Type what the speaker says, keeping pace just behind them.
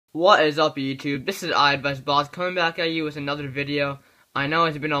What is up, YouTube? This is iOS Boss coming back at you with another video. I know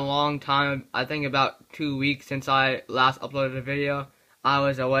it's been a long time, I think about 2 weeks since I last uploaded a video. I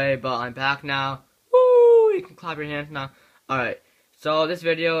was away, but I'm back now. Woo! You can clap your hands now. Alright, so this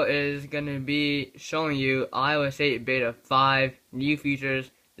video is going to be showing you iOS 8 Beta 5 new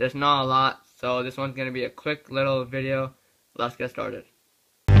features. There's not a lot, so this one's going to be a quick little video. Let's get started.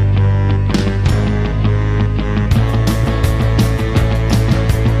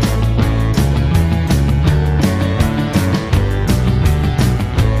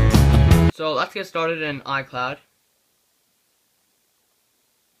 So let's get started in iCloud.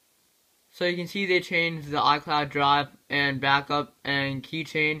 So you can see they changed the iCloud Drive and Backup and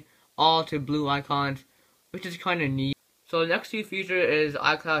Keychain all to blue icons, which is kind of neat. So the next new feature is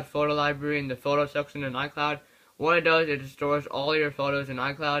iCloud Photo Library in the photo section in iCloud. What it does is it stores all your photos in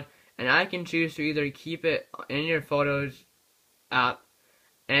iCloud, and I can choose to either keep it in your Photos app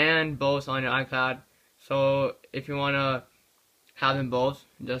and both on your iCloud. So if you want to have them both,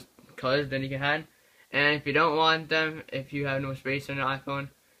 just because then you can have, and if you don't want them, if you have no space on your iPhone,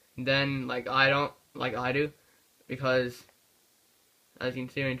 then like I do, because as you can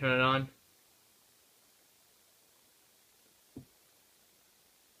see when you turn it on,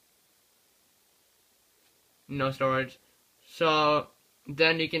 no storage, so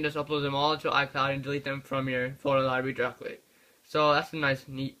then you can just upload them all to iCloud and delete them from your photo library directly. So that's a nice,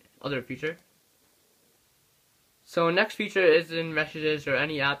 neat other feature. So next feature is in Messages or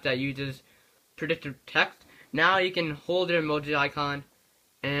any app that uses predictive text. Now you can hold your emoji icon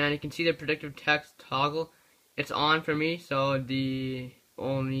and you can see the predictive text toggle. It's on for me, so the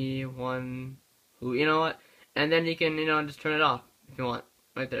only one who, you know what, and then you can, just turn it off if you want.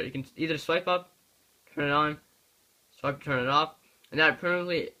 Right there, you can either swipe up, turn it on, swipe, turn it off, and that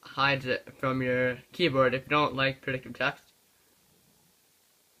permanently hides it from your keyboard if you don't like predictive text.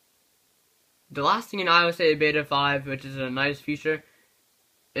 The last thing in iOS 8 Beta 5, which is a nice feature,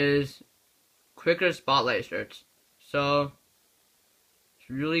 is quicker spotlight search. So it's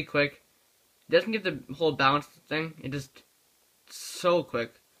really quick. It doesn't get the whole bounce thing. It just so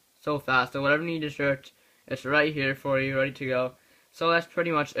quick, so fast. So whatever you need to search, it's right here for you, ready to go. So that's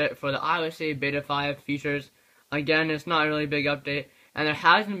pretty much it for the iOS 8 Beta 5 features. Again, it's not a really big update, and there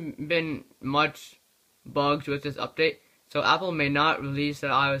hasn't been much bugs with this update. So Apple may not release the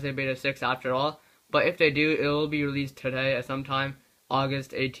iOS 8 Beta 6 after all, but if they do, it will be released today at some time,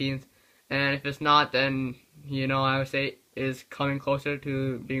 August 18th. And if it's not, then iOS 8 is coming closer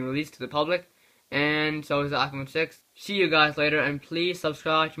to being released to the public, and so is the iPhone 6. See you guys later, and please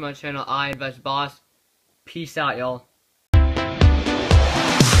subscribe to my channel, iOS Boss. Peace out, y'all.